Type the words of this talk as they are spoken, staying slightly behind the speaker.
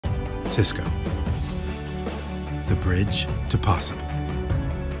Cisco. The bridge to possible.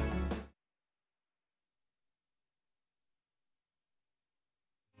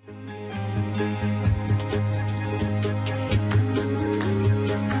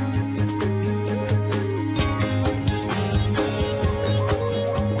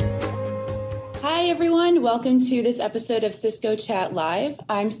 Hi, everyone. Welcome to this episode of Cisco Chat Live.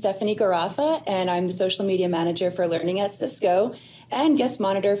 I'm Stephanie Garaffa, and I'm the social media manager for Learning at Cisco and guest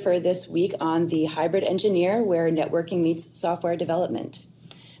monitor for this week on the Hybrid Engineer, where networking meets software development.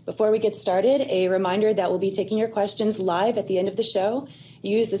 Before we get started, a reminder that we'll be taking your questions live at the end of the show.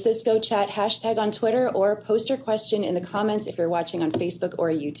 Use the Cisco Chat hashtag on Twitter or post your question in the comments if you're watching on Facebook or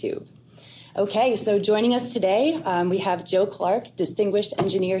YouTube. Okay, so joining us today, we have Joe Clark, distinguished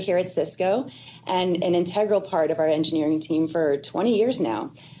engineer here at Cisco and an integral part of our engineering team for 20 years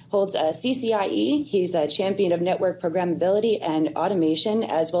now. Holds a CCIE. He's a champion of network programmability and automation,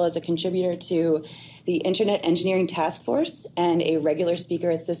 as well as a contributor to the Internet Engineering Task Force and a regular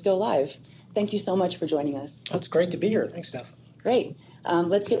speaker at Cisco Live. Thank you so much for joining us. It's great to be here. Thanks, Steph. Great.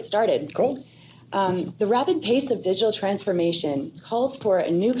 Let's get started. Cool. The rapid pace of digital transformation calls for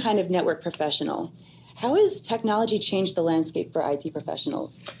a new kind of network professional. How has technology changed the landscape for IT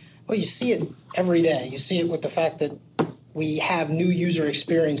professionals? Well, you see it every day. You see it with the fact that we have new user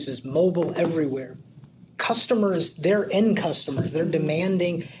experiences, mobile everywhere. Customers, their end customers, they're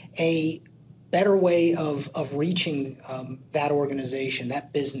demanding a better way of reaching that organization,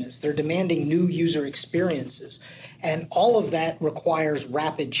 that business. They're demanding new user experiences. And all of that requires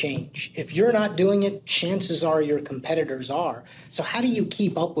rapid change. If you're not doing it, chances are your competitors are. So how do you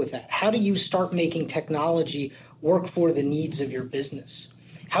keep up with that? How do you start making technology work for the needs of your business?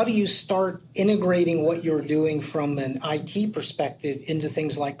 How do you start integrating what you're doing from an IT perspective into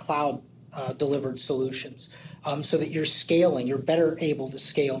things like cloud delivered solutions so that you're scaling, you're better able to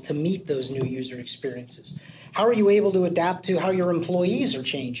scale to meet those new user experiences? How are you able to adapt to how your employees are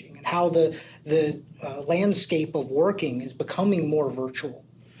changing and how the landscape of working is becoming more virtual?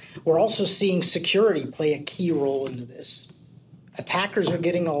 We're also seeing security play a key role into this. Attackers are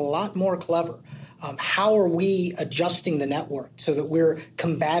getting a lot more clever. How are we adjusting the network so that we're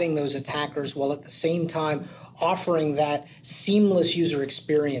combating those attackers while at the same time offering that seamless user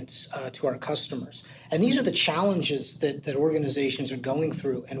experience to our customers? And these are the challenges that organizations are going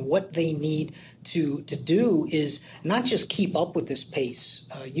through, and what they need to do is not just keep up with this pace,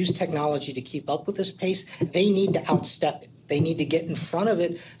 use technology to keep up with this pace, they need to outstep it. They need to get in front of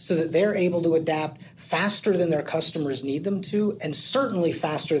it so that they're able to adapt faster than their customers need them to, and certainly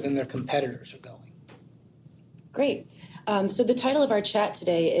faster than their competitors are going. Great. So the title of our chat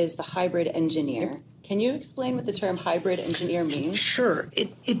today is the Hybrid Engineer. Can you explain what the term hybrid engineer means? Sure.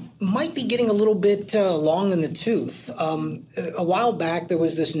 It might be getting a little bit long in the tooth. A while back, there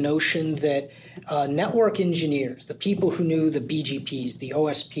was this notion that network engineers, the people who knew the BGPs, the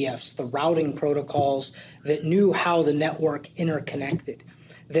OSPFs, the routing protocols, that knew how the network interconnected,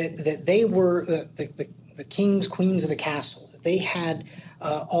 that they were the kings, queens of the castle. That they had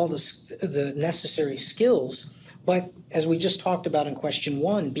all the necessary skills. But as we just talked about in question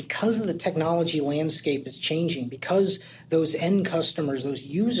one, because of the technology landscape is changing, because those end customers, those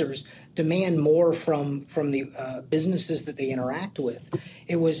users demand more from the businesses that they interact with,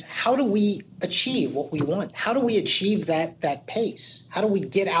 it was how do we achieve what we want? How do we achieve that pace? How do we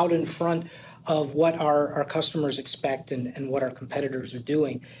get out in front of what our customers expect and what our competitors are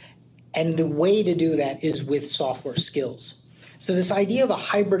doing? And the way to do that is with software skills. So this idea of a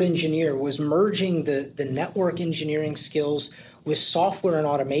hybrid engineer was merging the network engineering skills with software and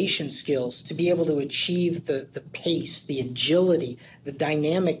automation skills to be able to achieve the pace, the agility, the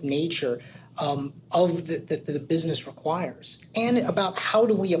dynamic nature of the business requires, and about how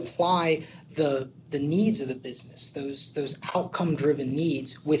do we apply the needs of the business, those outcome-driven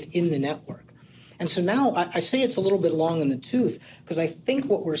needs within the network. And so now I say it's a little bit long in the tooth because I think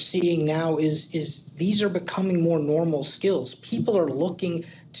what we're seeing now is these are becoming more normal skills. People are looking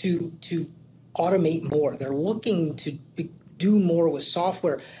to automate more. They're looking to do more with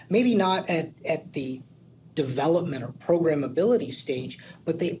software, maybe not at the development or programmability stage,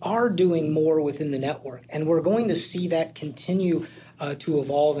 but they are doing more within the network. And we're going to see that continue to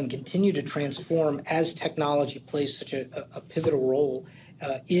evolve and continue to transform as technology plays such a pivotal role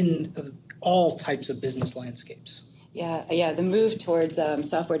in all types of business landscapes. Yeah. The move towards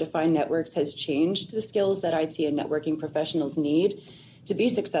software-defined networks has changed the skills that IT and networking professionals need to be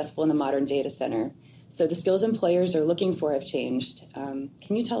successful in the modern data center. So the skills employers are looking for have changed. Can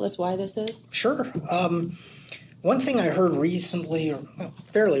you tell us why this is? Sure. One thing I heard recently, or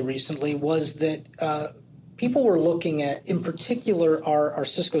fairly recently, was that people were looking at, in particular, our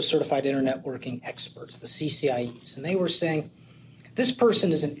Cisco certified internet networking experts, the CCIEs, and they were saying, this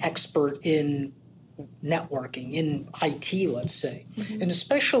person is an expert in networking, in IT, let's say, and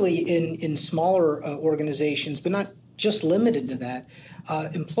especially in smaller organizations, but not just limited to that.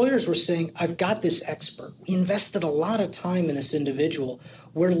 Employers were saying, I've got this expert. We invested a lot of time in this individual.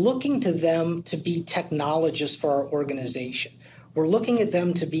 We're looking to them to be technologists for our organization. We're looking at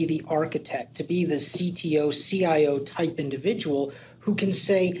them to be the architect, to be the CTO, CIO type individual who can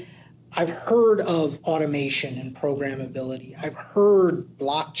say, I've heard of automation and programmability. I've heard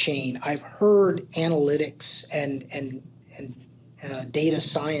blockchain. I've heard analytics and data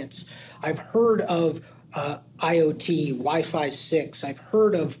science. I've heard of IoT, Wi-Fi 6. I've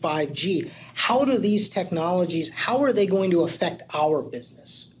heard of 5G. How do these technologies, how are they going to affect our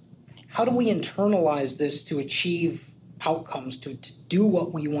business? How do we internalize this to achieve outcomes, to do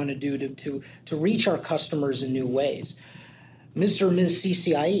what we want to do, to reach our customers in new ways? Mr. or Ms.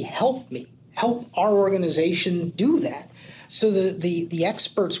 CCIE, help our organization do that. So the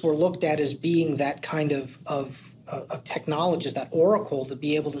experts were looked at as being that kind of technologist, that oracle, to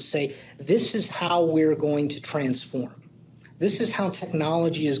be able to say, this is how we're going to transform. This is how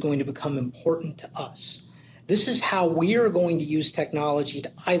technology is going to become important to us. This is how we are going to use technology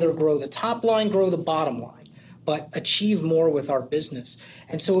to either grow the top line, grow the bottom line, but achieve more with our business.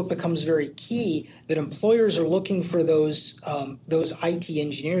 And so it becomes very key that employers are looking for those IT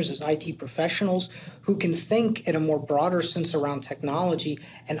engineers, those IT professionals who can think in a more broader sense around technology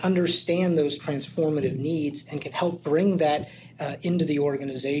and understand those transformative needs and can help bring that into the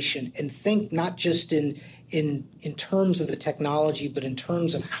organization and think not just in terms of the technology, but in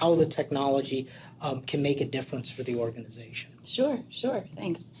terms of how the technology can make a difference for the organization. Sure,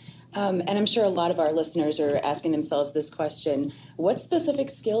 thanks. And I'm sure a lot of our listeners are asking themselves this question: what specific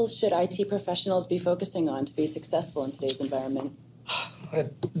skills should IT professionals be focusing on to be successful in today's environment?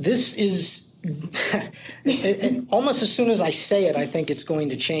 This is almost as soon as I say it, I think it's going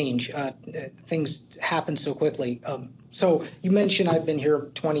to change. Things happen so quickly. So you mentioned I've been here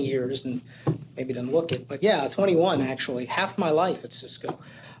 20 years, and maybe didn't look it, but yeah, 21 actually, half my life at Cisco.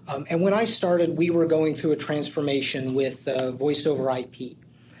 And when I started, we were going through a transformation with voice over IP.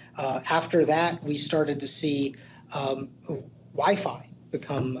 After that, we started to see Wi-Fi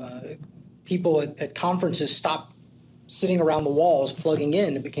become, people at conferences stopped sitting around the walls plugging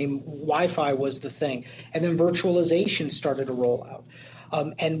in. It became Wi-Fi was the thing. And then virtualization started to roll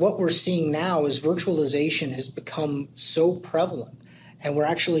out. And what we're seeing now is virtualization has become so prevalent. And we're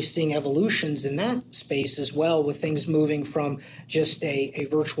actually seeing evolutions in that space as well, with things moving from just a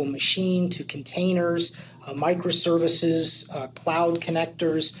virtual machine to containers, microservices, cloud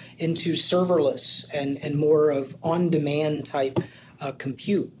connectors, into serverless and more of on-demand type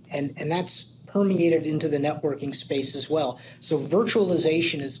compute. And that's permeated into the networking space as well. So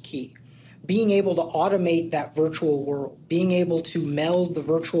virtualization is key. Being able to automate that virtual world, being able to meld the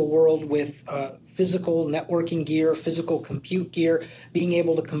virtual world with physical networking gear, physical compute gear, being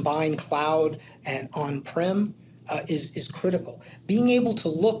able to combine cloud and on-prem is critical. Being able to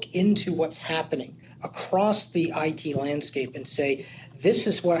look into what's happening across the IT landscape and say, this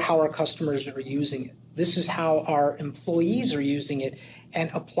is how our customers are using it. This is how our employees are using it, and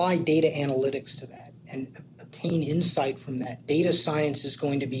apply data analytics to that and obtain insight from that. Data science is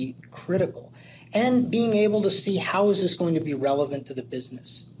going to be critical. And being able to see, how is this going to be relevant to the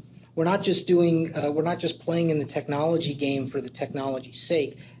business? We're not just playing in the technology game for the technology's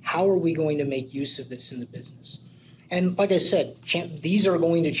sake. How are we going to make use of this in the business? And like I said, these are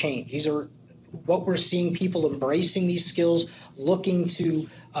going to change. These are what we're seeing, people embracing these skills, looking to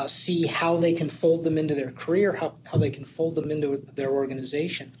see how they can fold them into their career, how they can fold them into their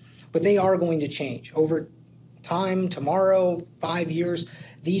organization. But they are going to change. Over time, tomorrow, 5 years,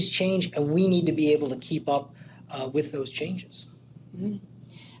 these change, and we need to be able to keep up with those changes. Mm-hmm.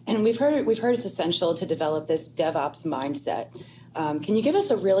 And we've heard it's essential to develop this DevOps mindset. Can you give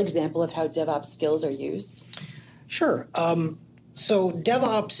us a real example of how DevOps skills are used? Sure. So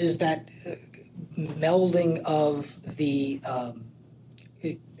DevOps is that melding of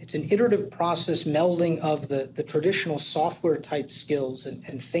it's an iterative process melding of the traditional software type skills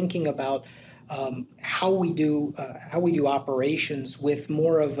and thinking about how we do operations with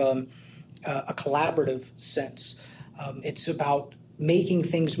more of a collaborative sense. It's about making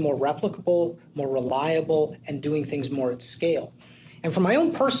things more replicable, more reliable, and doing things more at scale. And from my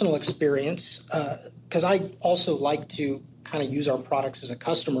own personal experience, because I also like to kind of use our products as a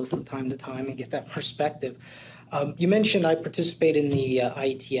customer from time to time and get that perspective. You mentioned I participate in the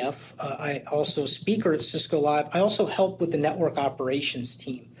IETF. I also speaker at Cisco Live. I also help with the network operations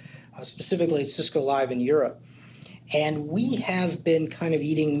team. specifically at Cisco Live in Europe. And we have been kind of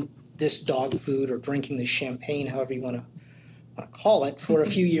eating this dog food or drinking this champagne, however you want to call it, for a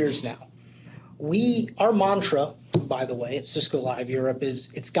few years now. Our mantra, by the way, at Cisco Live Europe is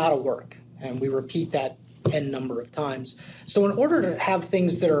it's got to work, and we repeat that n number of times. So in order to have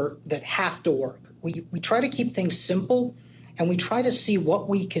things that have to work, we try to keep things simple, and we try to see what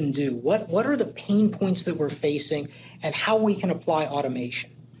we can do. What are the pain points that we're facing, and how we can apply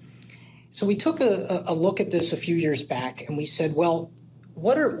automation. So we took a look at this a few years back, and we said, well,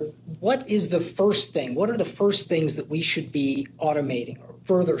 what is the first thing? What are the first things that we should be automating or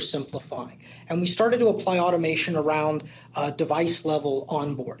further simplifying? And we started to apply automation around device level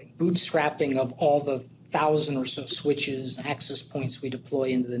onboarding, bootstrapping of all the 1,000 or so switches, access points we deploy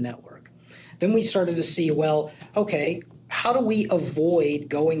into the network. Then we started to see, well, okay, how do we avoid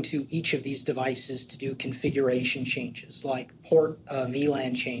going to each of these devices to do configuration changes like port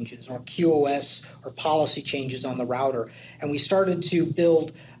VLAN changes or QoS or policy changes on the router? And we started to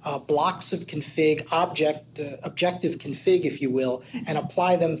build blocks of config, objective config, if you will, and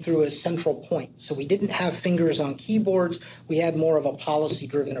apply them through a central point. So we didn't have fingers on keyboards. We had more of a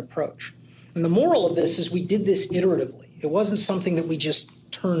policy-driven approach. And the moral of this is we did this iteratively. It wasn't something that we just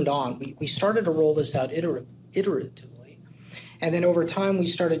turned on. We started to roll this out iteratively. And then over time, we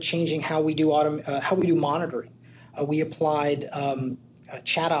started changing how we do monitoring. We applied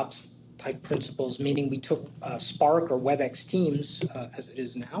chat ops type principles, meaning we took Spark or WebEx Teams, as it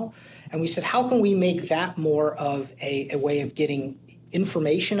is now, and we said, how can we make that more of a way of getting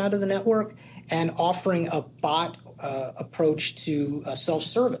information out of the network and offering a bot approach to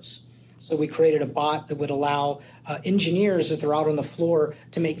self-service? So we created a bot that would allow engineers, as they're out on the floor,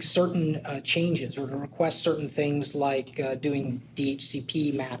 to make certain changes or to request certain things like doing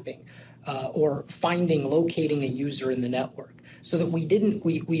DHCP mapping or locating a user in the network. So that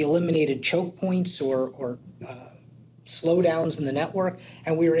we eliminated choke points or slowdowns in the network,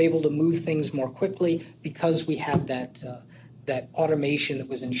 and we were able to move things more quickly because we had that automation that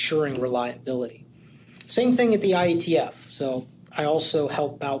was ensuring reliability. Same thing at the IETF. So I also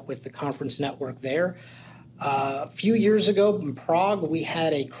help out with the conference network there. A few years ago in Prague, we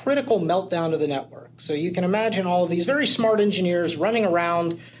had a critical meltdown of the network. So you can imagine all of these very smart engineers running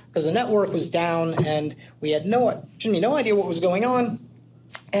around because the network was down and we had no idea what was going on.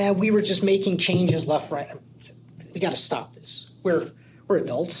 And we were just making changes left, right. We got to stop this. We're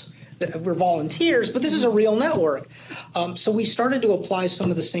adults. We're volunteers, but this is a real network. So we started to apply some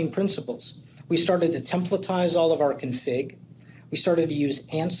of the same principles. We started to templatize all of our config. We started to use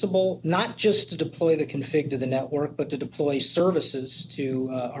Ansible, not just to deploy the config to the network, but to deploy services to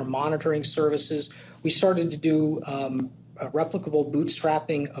our monitoring services. We started to do replicable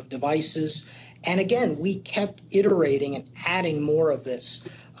bootstrapping of devices. And again, we kept iterating and adding more of this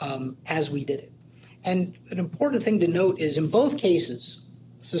as we did it. And an important thing to note is in both cases,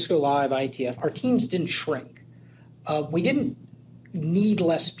 Cisco Live, IETF, our teams didn't shrink. We didn't need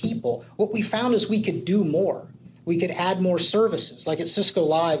less people. What we found is we could do more. We could add more services. Like at Cisco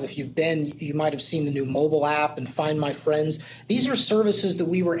Live, if you've been, you might have seen the new mobile app and Find My Friends. These are services that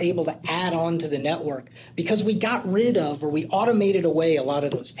we were able to add on to the network because we got rid of or we automated away a lot of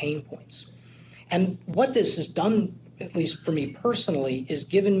those pain points. And what this has done, at least for me personally, is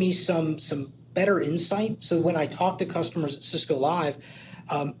given me some better insight. So when I talk to customers at Cisco Live,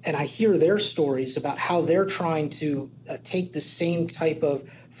 and I hear their stories about how they're trying to take the same type of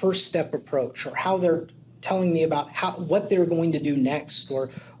first step approach, or how they're telling me about what they're going to do next, or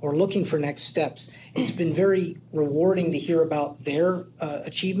looking for next steps. It's been very rewarding to hear about their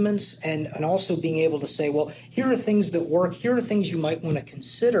achievements and also being able to say, well, here are things that work, here are things you might want to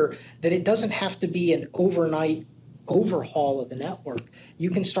consider, that it doesn't have to be an overnight overhaul of the network. You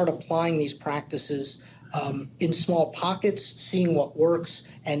can start applying these practices in small pockets, seeing what works,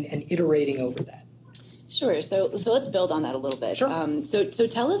 and iterating over that. Sure. So let's build on that a little bit. Sure. So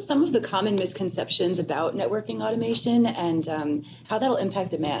tell us some of the common misconceptions about networking automation and how that'll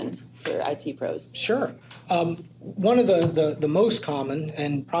impact demand for IT pros. Sure. One of the most common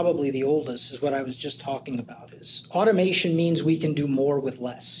and probably the oldest is what I was just talking about, is automation means we can do more with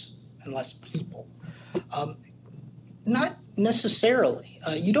less and less people. Not necessarily.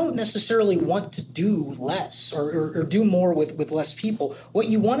 You don't necessarily want to do less or do more with less people. What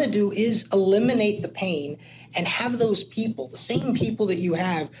you want to do is eliminate the pain and have those people, the same people that you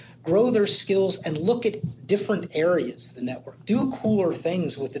have, grow their skills and look at different areas of the network. Do cooler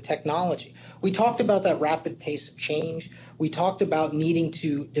things with the technology. We talked about that rapid pace of change. We talked about needing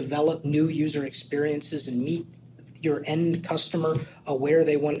to develop new user experiences and meet your end customer where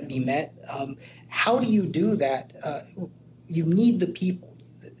they want to be met. How do you do that? You need the people.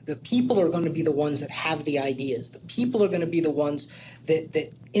 The people are going to be the ones that have the ideas. The people are going to be the ones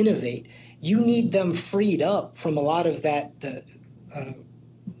that innovate. You need them freed up from a lot of that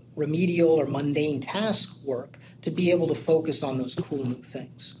remedial or mundane task work to be able to focus on those cool new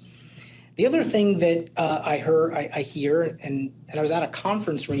things. The other thing that I hear, and I was at a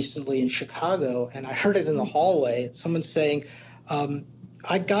conference recently in Chicago, and I heard it in the hallway, someone saying,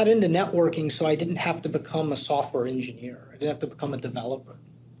 I got into networking so I didn't have to become a software engineer. I didn't have to become a developer.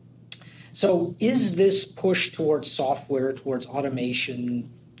 So is this push towards software, towards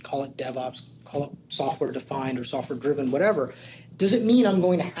automation, call it DevOps, call it software defined or software driven, whatever, does it mean I'm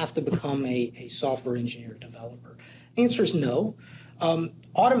going to have to become a software engineer, developer? The answer is no.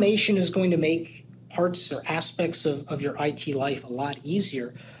 Automation is going to make parts or aspects of your IT life a lot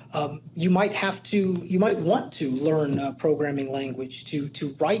easier. You might want to learn a programming language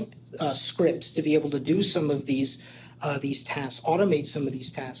to write scripts to be able to do some of these tasks, automate some of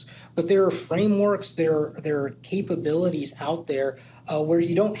these tasks. But there are frameworks, there are capabilities out there where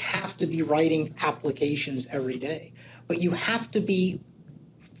you don't have to be writing applications every day, but you have to be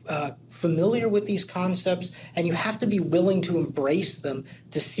familiar with these concepts, and you have to be willing to embrace them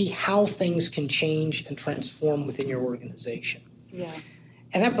to see how things can change and transform within your organization. Yeah.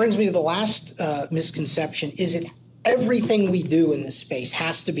 And that brings me to the last misconception, is it everything we do in this space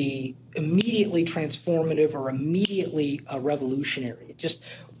has to be immediately transformative or immediately revolutionary. It just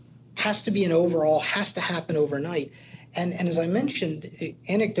has to be an overall, has to happen overnight. And as I mentioned,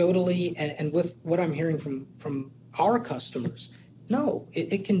 anecdotally and with what I'm hearing from our customers, no,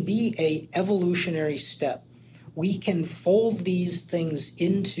 it can be a evolutionary step. We can fold these things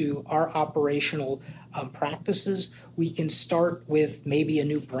into our operational practices. We can start with maybe a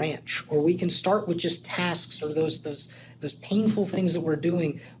new branch, or we can start with just tasks or those painful things that we're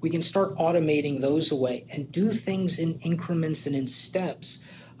doing. We can start automating those away and do things in increments and in steps,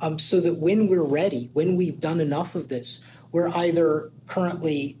 so that when we're ready, when we've done enough of this, we're either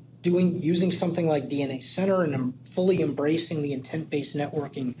currently using something like DNA Center and fully embracing the intent-based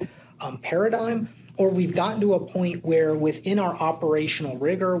networking paradigm, or we've gotten to a point where within our operational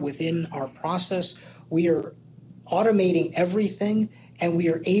rigor, within our process, we are automating everything, and we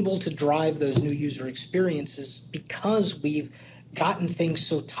are able to drive those new user experiences because we've gotten things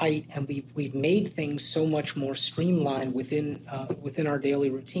so tight and we've made things so much more streamlined within our daily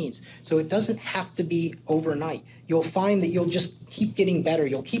routines. So it doesn't have to be overnight. You'll find that you'll just keep getting better.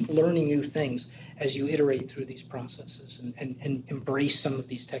 You'll keep learning new things as you iterate through these processes and embrace some of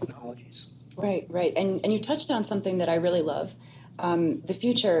these technologies. Right. And you touched on something that I really love. The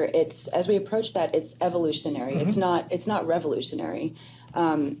future, it's as we approach that, it's evolutionary. Mm-hmm. It's not revolutionary.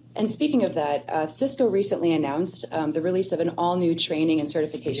 And speaking of that, Cisco recently announced the release of an all-new training and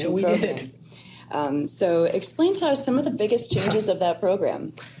certification program. Did. So explain to us some of the biggest changes of that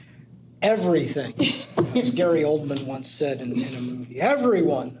program. Everything, as Gary Oldman once said in a movie.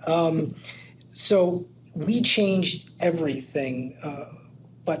 Everyone. So we changed everything,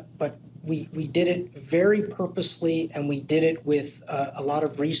 but we did it very purposely, and we did it with a lot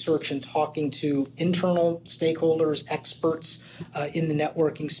of research and talking to internal stakeholders, experts in the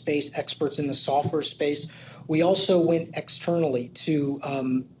networking space, experts in the software space. We also went externally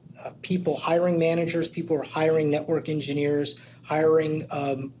to people, hiring managers, people who are hiring network engineers, hiring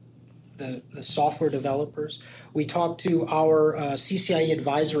the software developers. We talked to our CCIE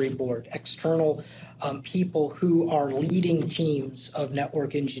advisory board, external people who are leading teams of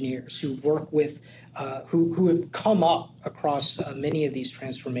network engineers who work with, who have come up across many of these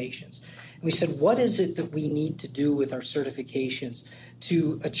transformations. And we said, what is it that we need to do with our certifications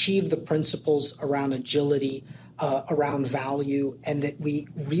to achieve the principles around agility, around value, and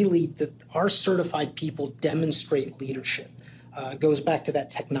that our certified people demonstrate leadership. It goes back to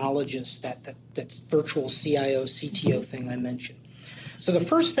that technologist, that's virtual CIO, CTO thing I mentioned. So the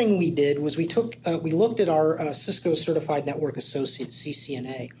first thing we did was we looked at our Cisco Certified Network Associate,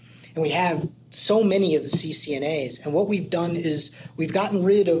 CCNA, and we have so many of the CCNAs. And what we've done is we've gotten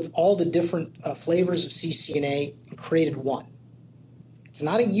rid of all the different flavors of CCNA and created one. It's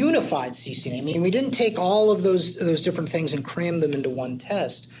not a unified CCNA. I mean, we didn't take all of those different things and cram them into one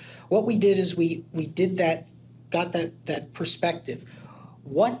test. What we did is we did that, got that perspective.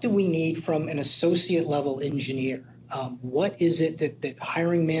 What do we need from an associate level engineer? What is it that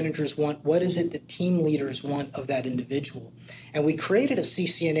hiring managers want? What is it that team leaders want of that individual? And we created a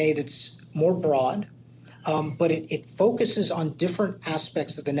CCNA that's more broad, but it focuses on different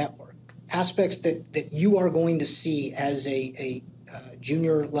aspects of the network, aspects that you are going to see as a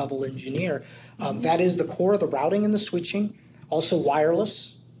junior level engineer. That is the core of the routing and the switching, also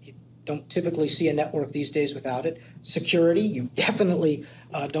wireless. don't typically see a network these days without it. Security, you definitely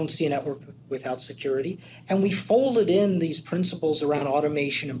don't see a network without security. And we folded in these principles around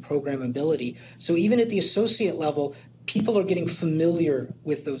automation and programmability. So even at the associate level, people are getting familiar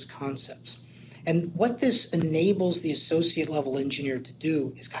with those concepts. And what this enables the associate level engineer to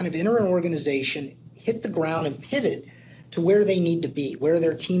do is kind of enter an organization, hit the ground and pivot to where they need to be, where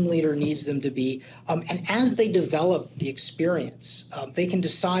their team leader needs them to be. And as they develop the experience, they can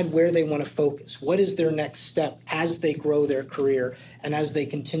decide where they want to focus. What is their next step as they grow their career and as they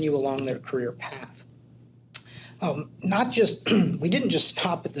continue along their career path? We didn't just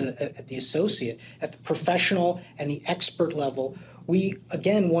stop at the associate, at the professional and the expert level. We,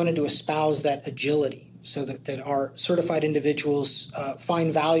 again, wanted to espouse that agility so that our certified individuals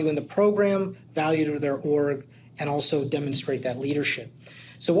find value in the program, value to their org, and also demonstrate that leadership.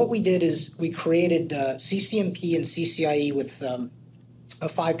 So what we did is we created CCMP and CCIE with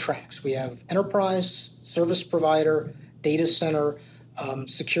 5 tracks. We have enterprise, service provider, data center,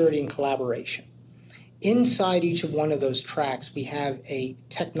 security, and collaboration. Inside each of one of those tracks, we have a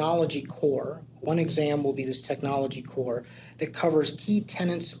technology core. One exam will be this technology core that covers key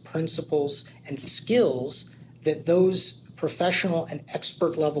tenets, principles, and skills that those professional and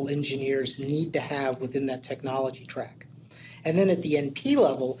expert level engineers need to have within that technology track. And then at the NP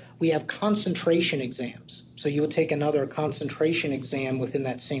level, we have concentration exams. So you will take another concentration exam within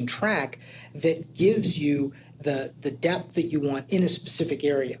that same track that gives you the depth that you want in a specific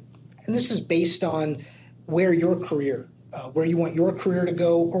area. And this is based on where you want your career to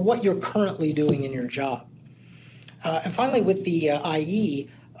go, or what you're currently doing in your job. And finally, with the IE,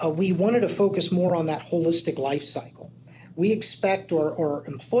 we wanted to focus more on that holistic life cycle. We expect, or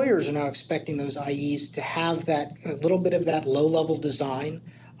employers are now expecting those IEs to have a little bit of that low-level design.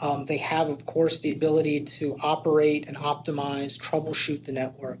 They have, of course, the ability to operate and optimize, troubleshoot the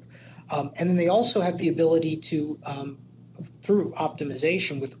network. And then they also have the ability to, through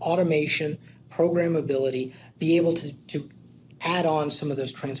optimization with automation, programmability, be able to add on some of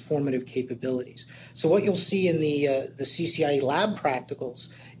those transformative capabilities. So what you'll see in the CCIE lab practicals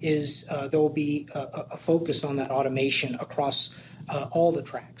is there will be a focus on that automation across all the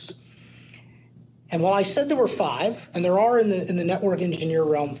tracks. And while I said there were 5, and there are in the network engineer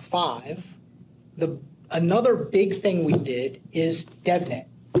realm 5, another big thing we did is DevNet.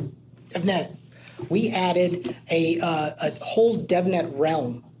 We added a whole DevNet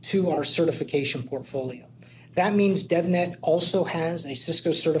realm to our certification portfolio. That means DevNet also has a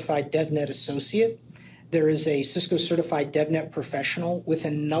Cisco Certified DevNet Associate. There is a Cisco Certified DevNet Professional with a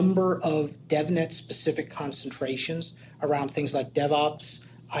number of DevNet-specific concentrations around things like DevOps,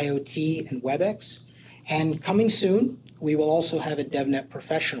 IoT, and WebEx. And coming soon, we will also have a DevNet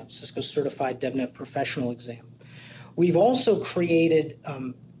Professional, Cisco Certified DevNet Professional exam. We've also created,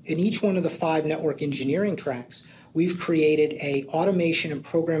 in each one of the 5 network engineering tracks, we've created a automation and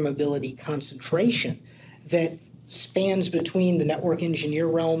programmability concentration that spans between the network engineer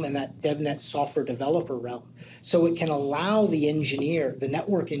realm and that DevNet software developer realm. So it can allow the engineer, the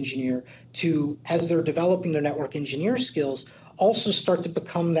network engineer, to, as they're developing their network engineer skills, also start to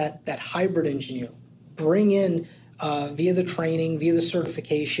become that hybrid engineer. Bring in, via the training, via the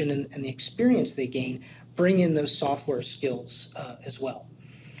certification and the experience they gain, bring in those software skills as well.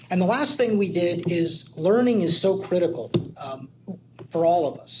 And the last thing we did is learning is so critical for all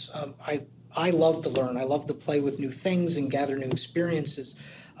of us. I love to learn. I love to play with new things and gather new experiences.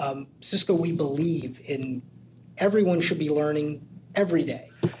 Cisco, we believe in everyone should be learning every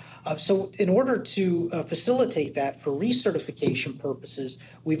day. So in order to facilitate that for recertification purposes,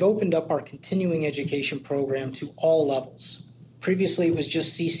 we've opened up our continuing education program to all levels. Previously, it was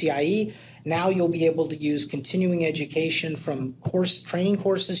just CCIE. Now you'll be able to use continuing education from training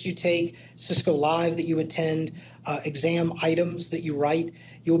courses you take, Cisco Live that you attend, exam items that you write.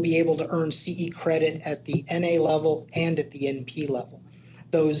 You'll be able to earn CE credit at the NA level and at the NP level.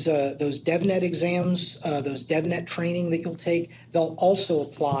 Those DevNet exams, those DevNet training that you'll take, they'll also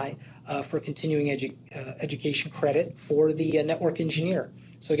apply for continuing education credit for the network engineer.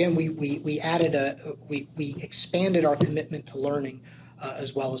 So again, we expanded our commitment to learning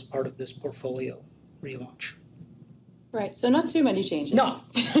as well as part of this portfolio relaunch. Right. So not too many changes. No,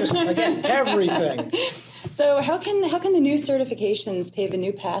 just again everything. So how can the new certifications pave a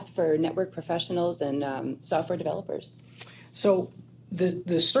new path for network professionals and software developers? So the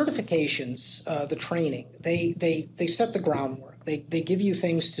certifications, the training, they set the groundwork. They give you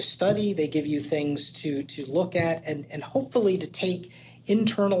things to study. They give you things to look at and hopefully to take,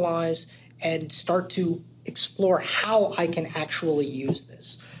 internalize, and start to explore how I can actually use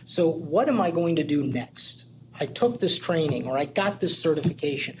this. So what am I going to do next? I took this training or I got this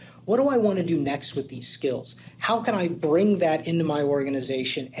certification. what do I want to do next with these skills? How can I bring that into my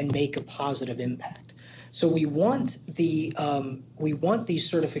organization and make a positive impact? So we want these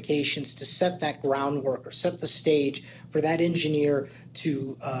certifications to set that groundwork or set the stage for that engineer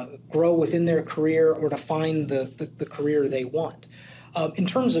to grow within their career or to find the career they want. In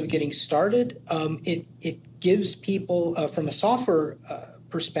terms of getting started, it gives people, from a software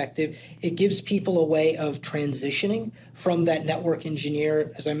perspective, it gives people a way of transitioning from that network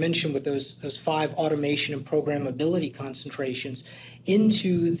engineer, as I mentioned, with those 5 automation and programmability concentrations,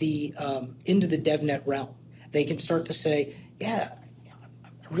 into the DevNet realm. They can start to say, yeah, I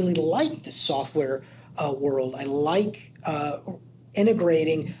really like the software world. I like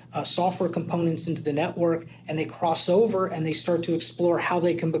integrating software components into the network, and they cross over and they start to explore how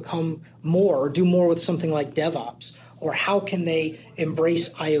they can become more or do more with something like DevOps, or how can they embrace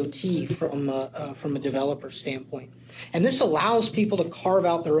IoT from a developer standpoint. And this allows people to carve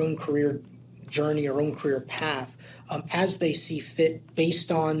out their own career journey or own career path as they see fit, based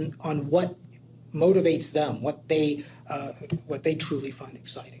on what motivates them, what they truly find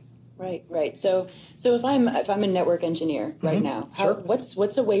exciting. Right. So if I'm a network engineer right now, Sure.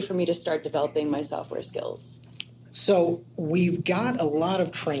 what's a way for me to start developing my software skills? So we've got a lot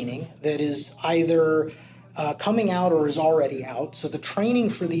of training that is either coming out or is already out. So the training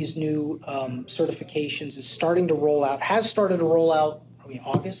for these new certifications is starting to roll out, has started to roll out, are we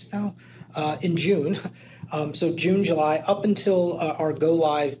August now? In June. So June, July, up until our go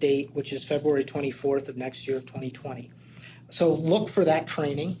live date, which is February 24th of next year of 2020. So look for that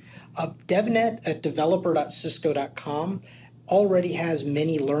training. DevNet at developer.cisco.com already has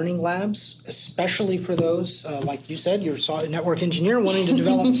many learning labs, especially for those, like you said, you're a network engineer wanting to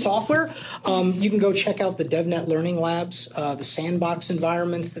develop software. You can go check out the DevNet learning labs, the sandbox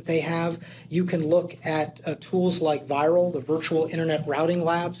environments that they have. You can look at tools like Viral, the virtual internet routing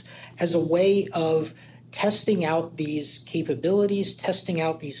labs, as a way of testing out these capabilities, testing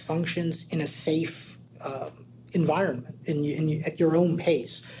out these functions in a safe environment, at your own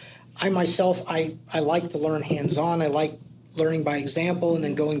pace. I myself, I like to learn hands-on. I like learning by example and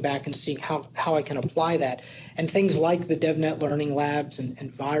then going back and seeing how I can apply that. And things like the DevNet Learning Labs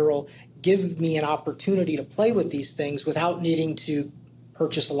and Viral give me an opportunity to play with these things without needing to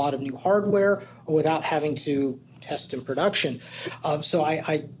purchase a lot of new hardware or without having to test in production. So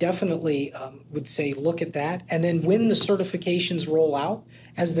I definitely would say look at that. And then when the certifications roll out,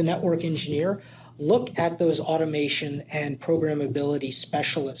 as the network engineer, look at those automation and programmability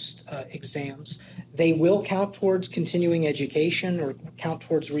specialist exams. They will count towards continuing education or count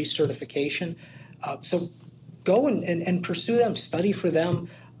towards recertification. So go and pursue them, study for them,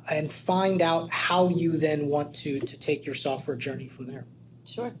 and find out how you then want to take your software journey from there.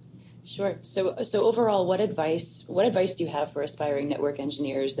 Sure. So overall, what advice do you have for aspiring network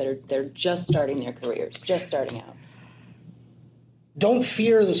engineers they're just starting their careers, just starting out? Don't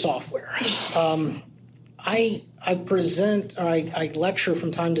fear the software. I lecture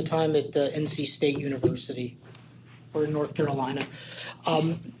from time to time at NC State University, or in North Carolina,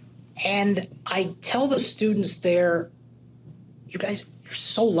 and I tell the students there, you guys, you're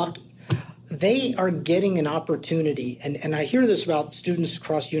so lucky. They are getting an opportunity, and I hear this about students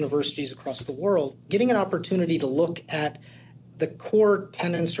across universities across the world, getting an opportunity to look at the core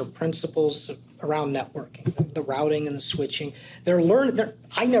tenets or principles around networking, the routing and the switching.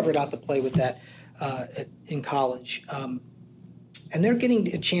 I never got to play with that in college. And they're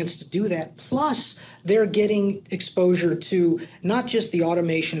getting a chance to do that. Plus, they're getting exposure to not just the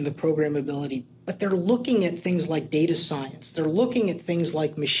automation and the programmability, but they're looking at things like data science. They're looking at things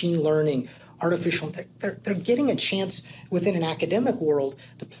like machine learning, artificial. They're getting a chance within an academic world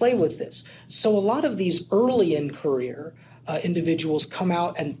to play with this. So a lot of these early in career individuals come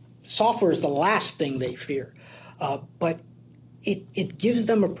out, and software is the last thing they fear. But it gives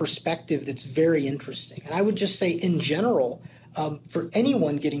them a perspective that's very interesting. And I would just say, in general, for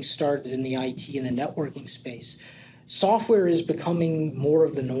anyone getting started in the IT and the networking space, software is becoming more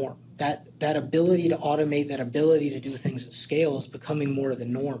of the norm. That ability to automate, that ability to do things at scale is becoming more of the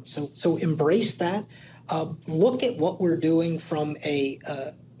norm. So embrace that. Look at what we're doing from like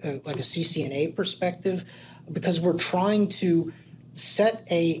a CCNA perspective, because we're trying to set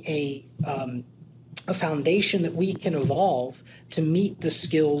a foundation that we can evolve to meet the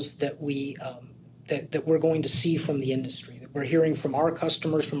skills that we're going to see from the industry, that we're hearing from our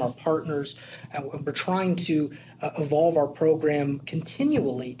customers, from our partners, and we're trying to evolve our program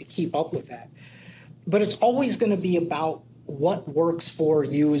continually to keep up with that. But it's always going to be about what works for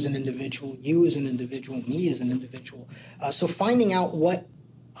you as an individual, me as an individual. So finding out what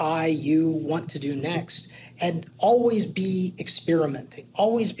you want to do next, and always be experimenting,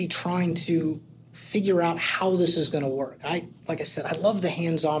 always be trying to figure out how this is going to work. Like I said, I love the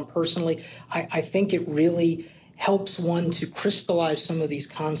hands-on personally. I think it really helps one to crystallize some of these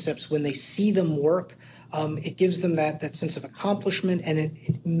concepts when they see them work. It gives them that sense of accomplishment, and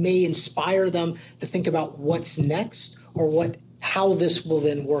it may inspire them to think about what's next or how this will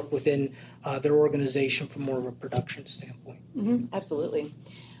then work within their organization from more of a production standpoint. Mm-hmm, absolutely.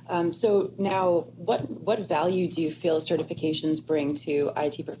 So now, what value do you feel certifications bring to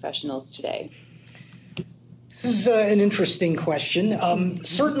IT professionals today? This is an interesting question.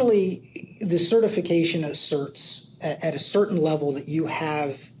 Certainly, the certification asserts at a certain level that you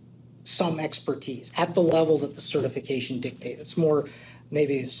have some expertise at the level that the certification dictates. It's more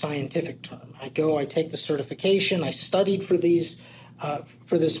maybe a scientific term. I take the certification. I studied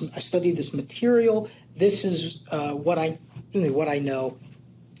I studied this material. This is what I know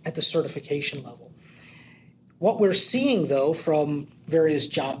at the certification level. What we're seeing, though, from various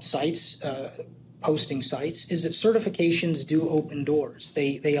job sites, posting sites, is that certifications do open doors.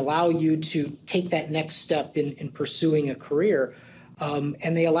 They allow you to take that next step in pursuing a career,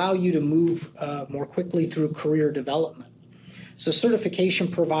 and they allow you to move more quickly through career development. So certification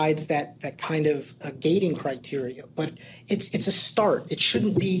provides that kind of gating criteria, but it's a start. It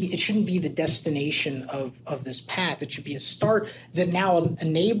shouldn't be the destination of this path. It should be a start that now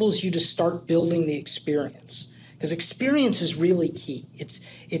enables you to start building the experience. Because experience is really key.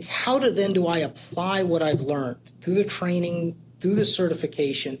 It's how do I apply what I've learned through the training, through the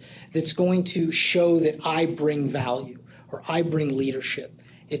certification, that's going to show that I bring value or I bring leadership.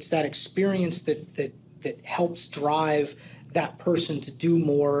 It's that experience that helps drive that person to do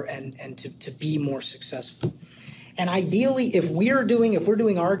more and to be more successful. And ideally, if we're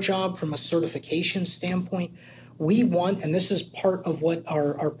doing our job from a certification standpoint, we want, and this is part of what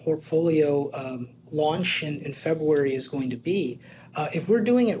our portfolio launch in February is going to be, if we're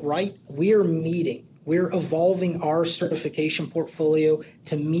doing it right, we're evolving our certification portfolio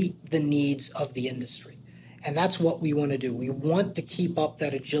to meet the needs of the industry. And that's what we want to do. We want to keep up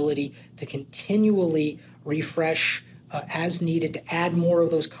that agility, to continually refresh as needed, to add more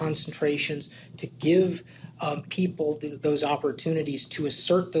of those concentrations, to give people those opportunities to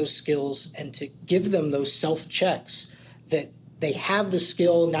assert those skills and to give them those self-checks that they have the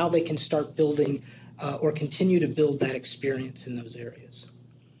skill, now they can start building or continue to build that experience in those areas.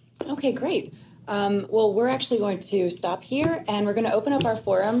 Okay, great. Well, we're actually going to stop here, and we're going to open up our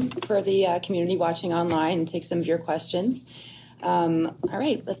forum for the community watching online and take some of your questions. All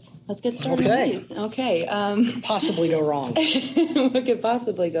right, let's get started. Okay. Please. Okay. What could possibly go wrong? What could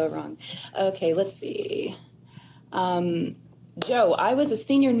possibly go wrong? Okay, let's see. Joe, I was a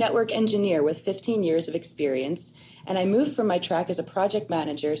senior network engineer with 15 years of experience, and I moved from my track as a project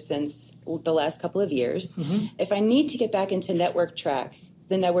manager since the last couple of years. Mm-hmm. If I need to get back into the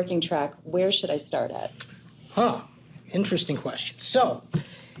networking track, where should I start at? Interesting question. So,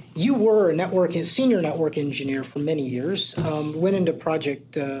 you were a senior network engineer for many years, went into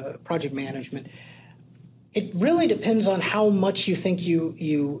project management. It really depends on how much you think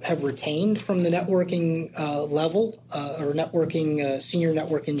you have retained from the networking level or senior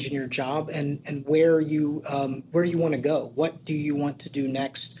network engineer job, and where you want to go. What do you want to do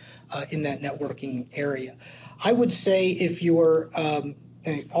next in that networking area? I would say if you're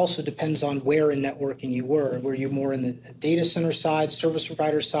and it also depends on where in networking you were. Were you more in the data center side, service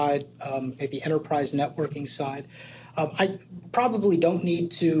provider side, maybe enterprise networking side? I probably don't need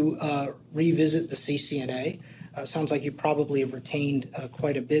to revisit the CCNA. Sounds like you probably have retained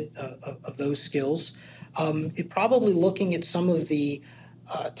quite a bit of those skills. You're probably looking at some of the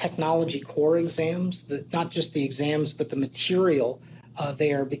technology core exams, not just the exams, but the material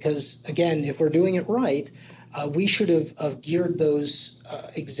there, because, again, if we're doing it right, we should have geared those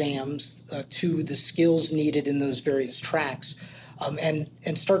exams to the skills needed in those various tracks,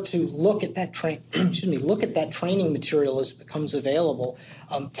 and start to look at that training material as it becomes available.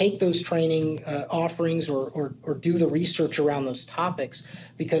 Take those training offerings or do the research around those topics,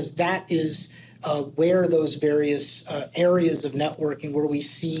 because that is where those various areas of networking where we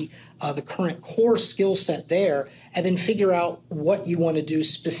see the current core skill set there, and then figure out what you want to do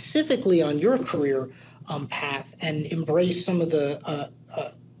specifically on your career path and embrace some of the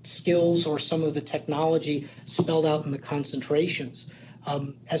skills or some of the technology spelled out in the concentrations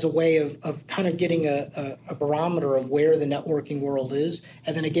as a way of kind of getting a barometer of where the networking world is,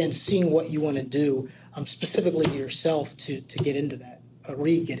 and then again seeing what you want to do specifically yourself to get into that,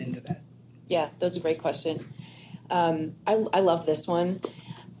 get into that. Yeah, that was a great question. I love this one.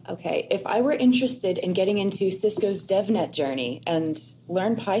 Okay, if I were interested in getting into Cisco's DevNet journey and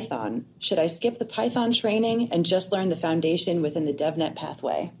learn Python, should I skip the Python training and just learn the foundation within the DevNet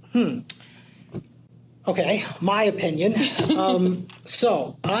pathway? Okay, my opinion.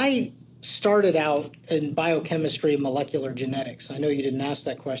 So I started out in biochemistry and molecular genetics. I know you didn't ask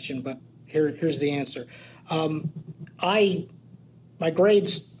that question, but here's the answer. My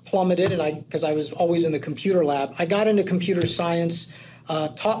grades plummeted, and because I was always in the computer lab, I got into computer science,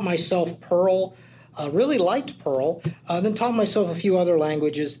 taught myself Perl, really liked Perl, then taught myself a few other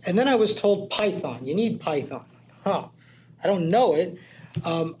languages, and then I was told Python. You need Python. I don't know it.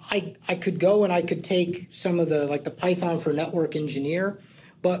 I could go and I could take some of the Python for network engineer,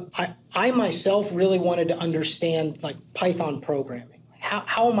 but I myself really wanted to understand Python programming.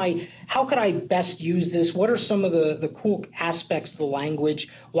 How could I best use this? What are some of the cool aspects of the language?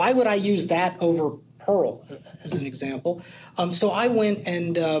 Why would I use that over Perl, as an example? So I went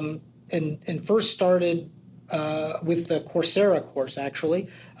and first started with the Coursera course, actually.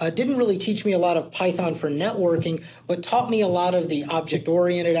 Didn't really teach me a lot of Python for networking, but taught me a lot of the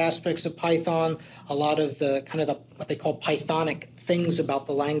object-oriented aspects of Python, a lot of the what they call Pythonic things about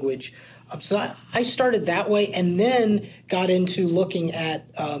the language. So I started that way, and then got into looking at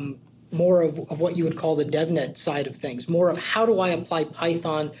more of what you would call the DevNet side of things, more of how do I apply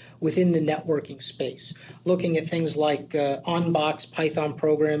Python within the networking space, looking at things like on-box Python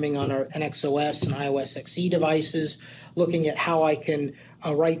programming on our NXOS and iOS XE devices, looking at how I can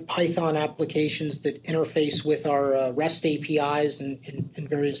write Python applications that interface with our REST APIs and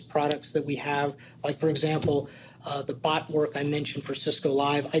various products that we have. Like, for example, the bot work I mentioned for Cisco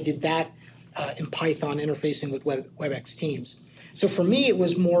Live, I did that in Python interfacing with WebEx Teams. So for me, it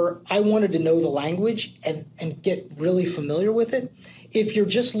was more, I wanted to know the language and get really familiar with it. If you're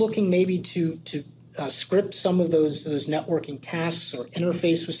just looking maybe to script some of those networking tasks or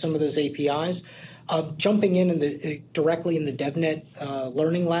interface with some of those APIs, jumping in directly in the DevNet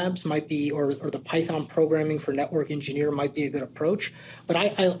learning labs might be, or the Python programming for network engineer might be a good approach. But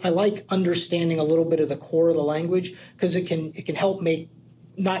I like understanding a little bit of the core of the language, because it can help make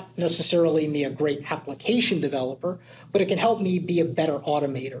not necessarily me a great application developer, but it can help me be a better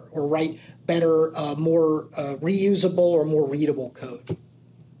automator or write better, more reusable or more readable code.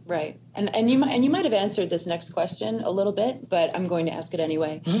 Right. And you might have answered this next question a little bit, but I'm going to ask it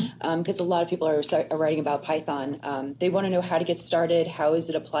anyway, because a lot of people are writing about Python. They want to know how to get started, how is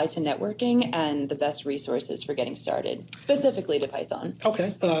it applied to networking, and the best resources for getting started, specifically to Python.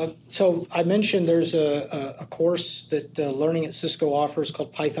 Okay. So I mentioned there's a course that Learning at Cisco offers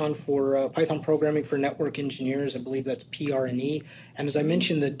called Python Programming for Network Engineers. I believe that's PRNE. And as I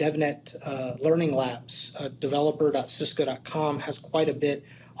mentioned, the DevNet Learning Labs, developer.cisco.com, has quite a bit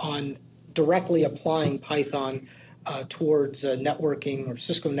on directly applying Python towards networking or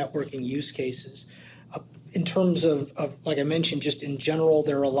Cisco networking use cases. In terms of, like I mentioned, just in general,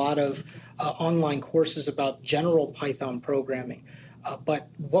 there are a lot of online courses about general Python programming. But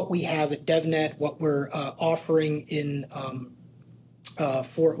what we have at DevNet, what we're offering in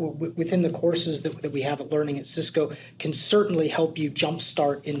within the courses that we have at Learning at Cisco can certainly help you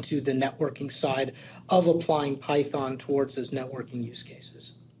jumpstart into the networking side of applying Python towards those networking use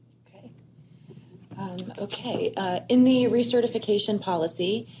cases. In the recertification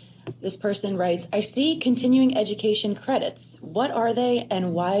policy, this person writes, I see continuing education credits. What are they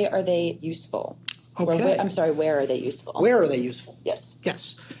and why are they useful? Okay. Where are they useful? Where are they useful? Yes.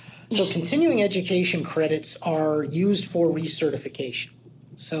 Yes. So continuing education credits are used for recertification.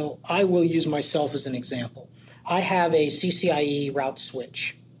 So I will use myself as an example. I have a CCIE route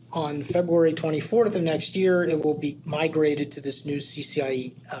switch. On February 24th of next year, it will be migrated to this new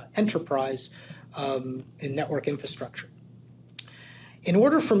CCIE enterprise in network infrastructure. In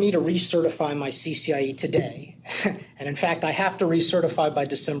order for me to recertify my CCIE today, and in fact I have to recertify by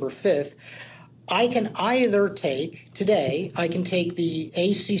December 5th, I can either take the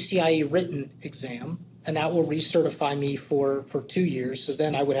ACCIE written exam, and that will recertify me for 2 years, so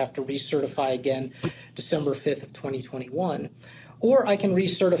then I would have to recertify again December 5th of 2021, or I can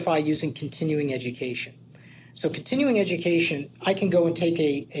recertify using continuing education. So continuing education, I can go and take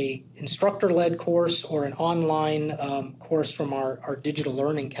a instructor-led course or an online course from our digital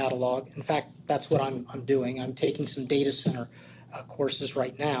learning catalog. In fact, that's what I'm doing. I'm taking some data center courses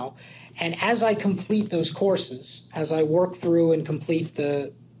right now. And as I complete those courses, as I work through and complete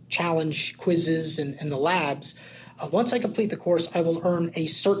the challenge quizzes and the labs, once I complete the course, I will earn a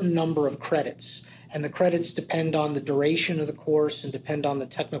certain number of credits. And the credits depend on the duration of the course and depend on the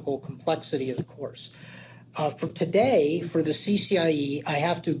technical complexity of the course. For today, for the CCIE, I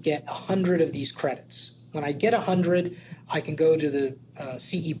have to get 100 of these credits. When I get 100, I can go to the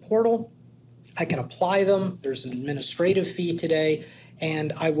CE portal. I can apply them. There's an administrative fee today,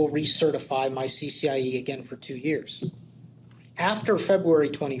 and I will recertify my CCIE again for 2 years. After February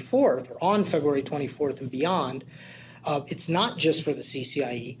 24th, or on February 24th and beyond, it's not just for the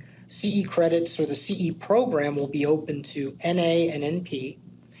CCIE. CE credits or the CE program will be open to NA and NP,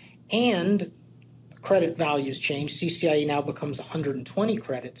 and credit values change. CCIE now becomes 120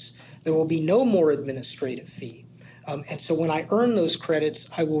 credits. There will be no more administrative fee. And so when I earn those credits,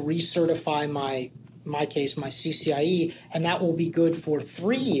 I will recertify my CCIE, and that will be good for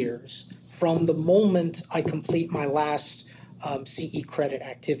 3 years from the moment I complete my last CE credit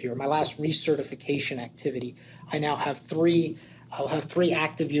activity or my last recertification activity. I'll have three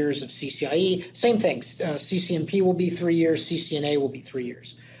active years of CCIE. Same thing, CCNP will be 3 years, CCNA will be 3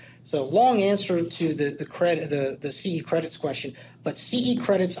 years. So long answer to the CE credits question, but CE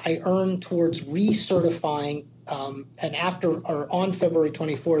credits I earn towards recertifying and after or on February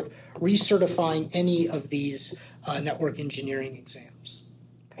 24th, recertifying any of these network engineering exams.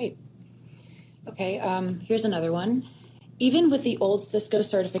 Great. Okay, here's another one. Even with the old Cisco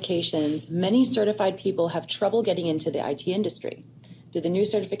certifications, many certified people have trouble getting into the IT industry. Do the new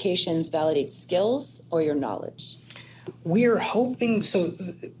certifications validate skills or your knowledge? We're hoping so.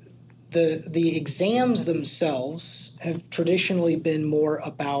 The exams themselves have traditionally been more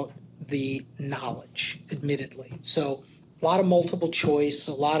about the knowledge, admittedly. So a lot of multiple choice,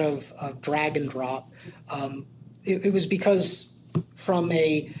 a lot of drag and drop. It was because from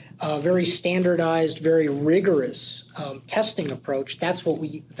a very standardized, very rigorous testing approach, those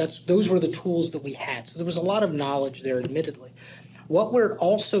were the tools that we had. So there was a lot of knowledge there, admittedly. What we're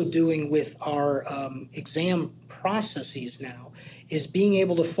also doing with our exam processes now is being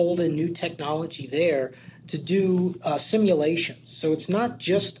able to fold in new technology there to do simulations. So it's not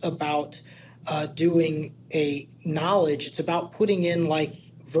just about doing a knowledge, it's about putting in like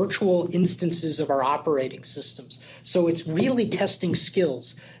virtual instances of our operating systems. So it's really testing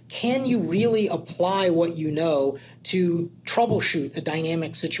skills. Can you really apply what you know to troubleshoot a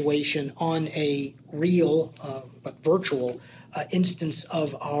dynamic situation on a real but virtual instance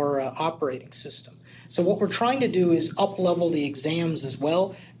of our operating system? So what we're trying to do is up-level the exams as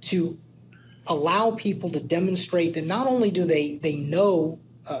well to allow people to demonstrate that not only do they know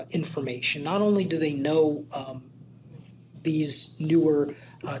information, not only do they know these newer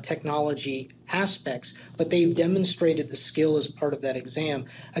technology aspects, but they've demonstrated the skill as part of that exam.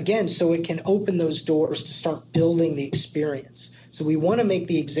 Again, so it can open those doors to start building the experience. So we want to make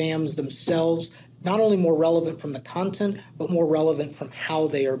the exams themselves not only more relevant from the content, but more relevant from how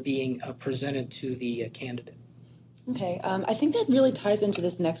they are being presented to the candidate. Okay, I think that really ties into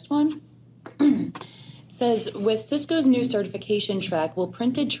this next one. It says, with Cisco's new certification track, will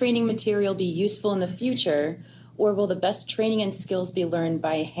printed training material be useful in the future, or will the best training and skills be learned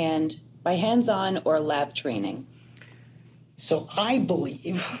by hands-on or lab training? So I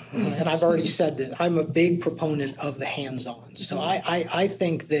believe, and I've already said that, I'm a big proponent of the hands-on. So I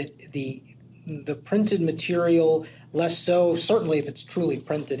think that the printed material, less so, certainly if it's truly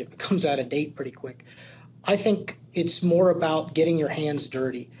printed, it becomes out of date pretty quick. I think it's more about getting your hands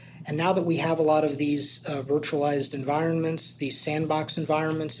dirty. And now that we have a lot of these virtualized environments, these sandbox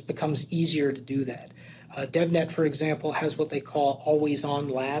environments, it becomes easier to do that. DevNet, for example, has what they call always-on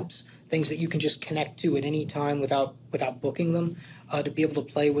labs, things that you can just connect to at any time without booking them, to be able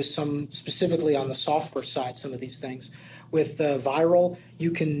to play with some, specifically on the software side, some of these things. With Viral,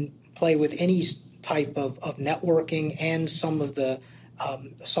 you can play with any type of networking and some of the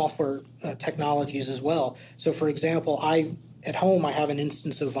software technologies as well. So, for example, at home, I have an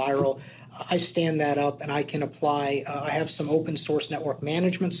instance of Viral. I stand that up and I can apply. I have some open source network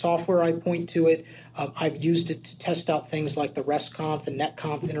management software. I point to it. I've used it to test out things like the RESTconf and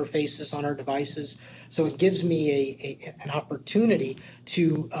NetConf interfaces on our devices. So it gives me an opportunity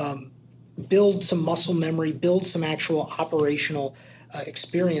to build some muscle memory, build some actual operational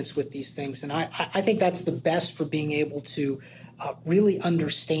experience with these things. And I think that's the best for being able to really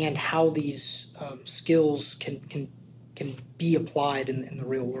understand how these skills can be applied in the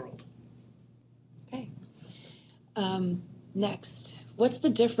real world. Okay. Next, what's the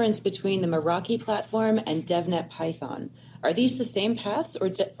difference between the Meraki platform and DevNet Python? Are these the same paths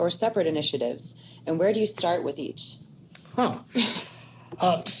or separate initiatives? And where do you start with each?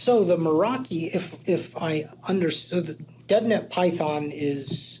 So the Meraki, if I understood, the DevNet Python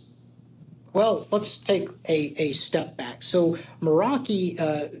is, well, let's take a step back. So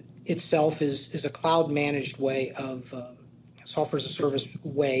Meraki itself is a cloud-managed way of software as a service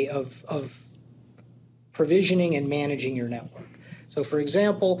way of provisioning and managing your network. So for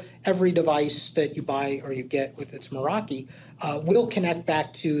example, every device that you buy or you get with its Meraki will connect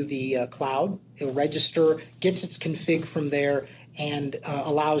back to the cloud. It'll register, gets its config from there, and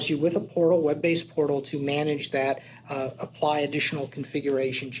allows you with a portal, web-based portal, to manage that, apply additional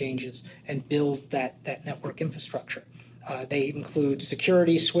configuration changes, and build that network infrastructure. They include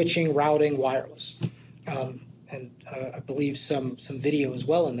security, switching, routing, wireless, and I believe some video as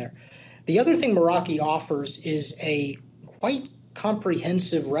well in there. The other thing Meraki offers is a quite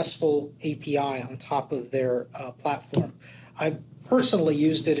comprehensive RESTful API on top of their platform. I've personally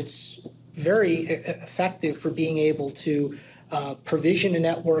used it. It's very effective for being able to provision a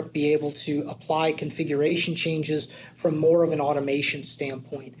network, be able to apply configuration changes from more of an automation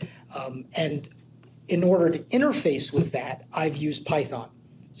standpoint. And in order to interface with that, I've used Python.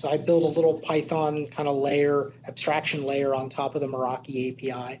 So I built a little Python kind of layer, abstraction layer on top of the Meraki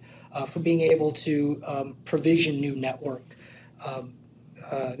API for being able to provision new networks.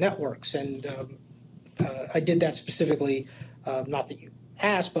 And I did that specifically, not that you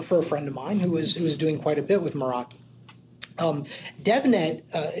asked, but for a friend of mine who was doing quite a bit with Meraki. DevNet,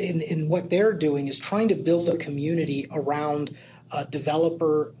 in what they're doing, is trying to build a community around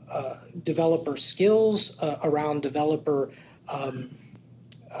developer skills, around developer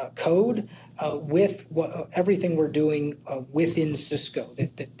code, with everything we're doing within Cisco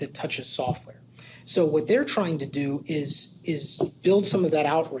that touches software. So what they're trying to do is build some of that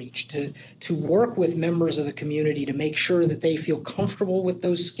outreach to work with members of the community to make sure that they feel comfortable with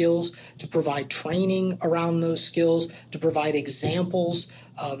those skills, to provide training around those skills, to provide examples,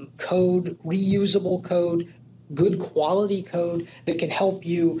 code, reusable code, good quality code that can help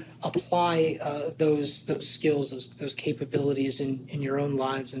you apply those skills, those capabilities in your own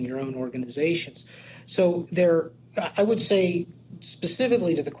lives and your own organizations. So I would say,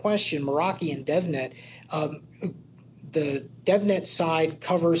 specifically to the question, Meraki and DevNet, the DevNet side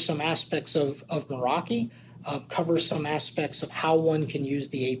covers some aspects of Meraki, covers some aspects of how one can use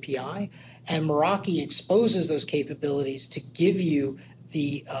the API, and Meraki exposes those capabilities to give you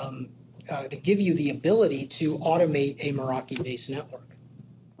the ability to automate a Meraki-based network.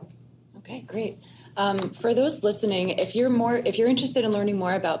 Okay, great. For those listening, if you're interested in learning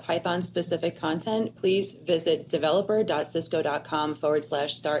more about Python-specific content, please visit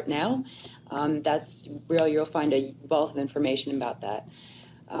developer.cisco.com/start now. That's where you'll find a wealth of information about that.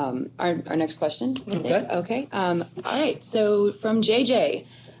 Our next question. Okay. All right. So from JJ,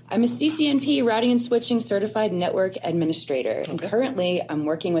 I'm a CCNP routing and switching certified network administrator, and currently I'm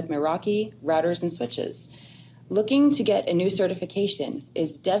working with Meraki routers and switches. Looking to get a new certification.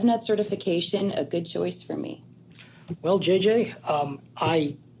 Is DevNet certification a good choice for me? Well, JJ,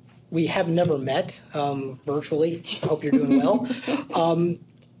 we have never met virtually. I hope you're doing well.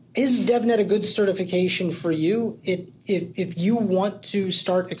 Is DevNet a good certification for you? If you want to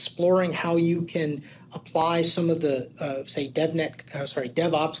start exploring how you can apply some of the,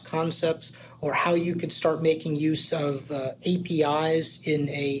 DevOps concepts, or how you could start making use of APIs in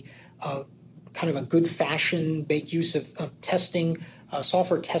a kind of a good fashion, make use of testing,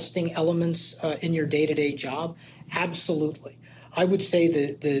 software testing elements in your day-to-day job, absolutely. I would say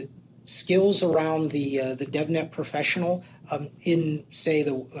the skills around the DevNet professional in, say,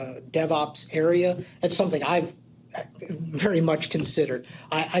 the DevOps area, that's something I've very much considered.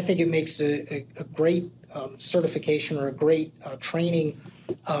 I think it makes a great certification, or a great training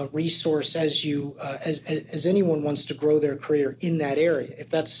resource as anyone wants to grow their career in that area, if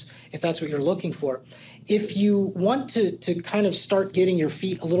that's what you're looking for. If you want to kind of start getting your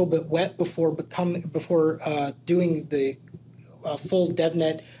feet a little bit wet before doing the full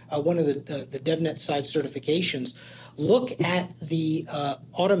DevNet, one of the DevNet side certifications, look at the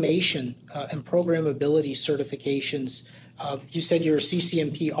automation and programmability certifications. You said you're a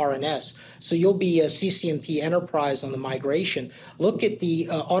CCNP RNS, so you'll be a CCNP Enterprise on the migration. Look at the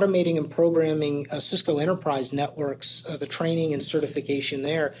automating and programming Cisco Enterprise networks, the training and certification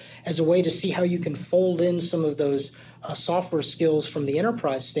there, as a way to see how you can fold in some of those software skills from the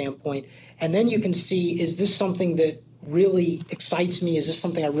enterprise standpoint. And then you can see, is this something that really excites me? Is this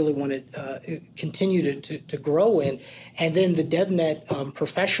something I really want to continue to grow in? And then the DevNet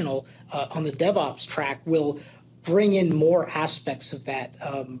professional on the DevOps track will bring in more aspects of that,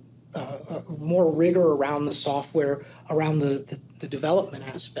 more rigor around the software, around the development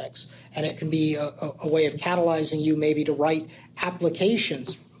aspects. And it can be a way of catalyzing you maybe to write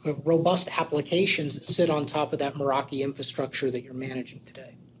applications, robust applications that sit on top of that Meraki infrastructure that you're managing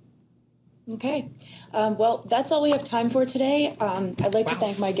today. Okay. Well, that's all we have time for today. I'd like to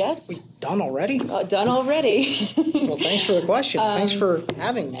thank my guests. We've done already? Done already. Well, thanks for the questions. Thanks for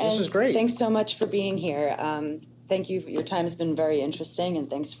having me. This was great. Thanks so much for being here. Thank you. Your time has been very interesting, and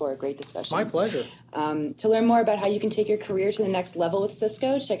thanks for a great discussion. My pleasure. To learn more about how you can take your career to the next level with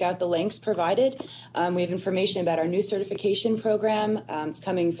Cisco, check out the links provided. We have information about our new certification program. It's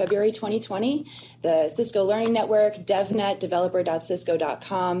coming February 2020. The Cisco Learning Network, DevNet,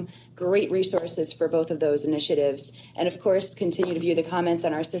 developer.cisco.com. Great resources for both of those initiatives. And of course, continue to view the comments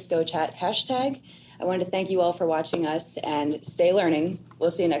on our Cisco Chat hashtag. I wanted to thank you all for watching us, and stay learning.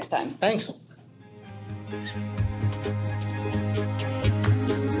 We'll see you next time. Thanks.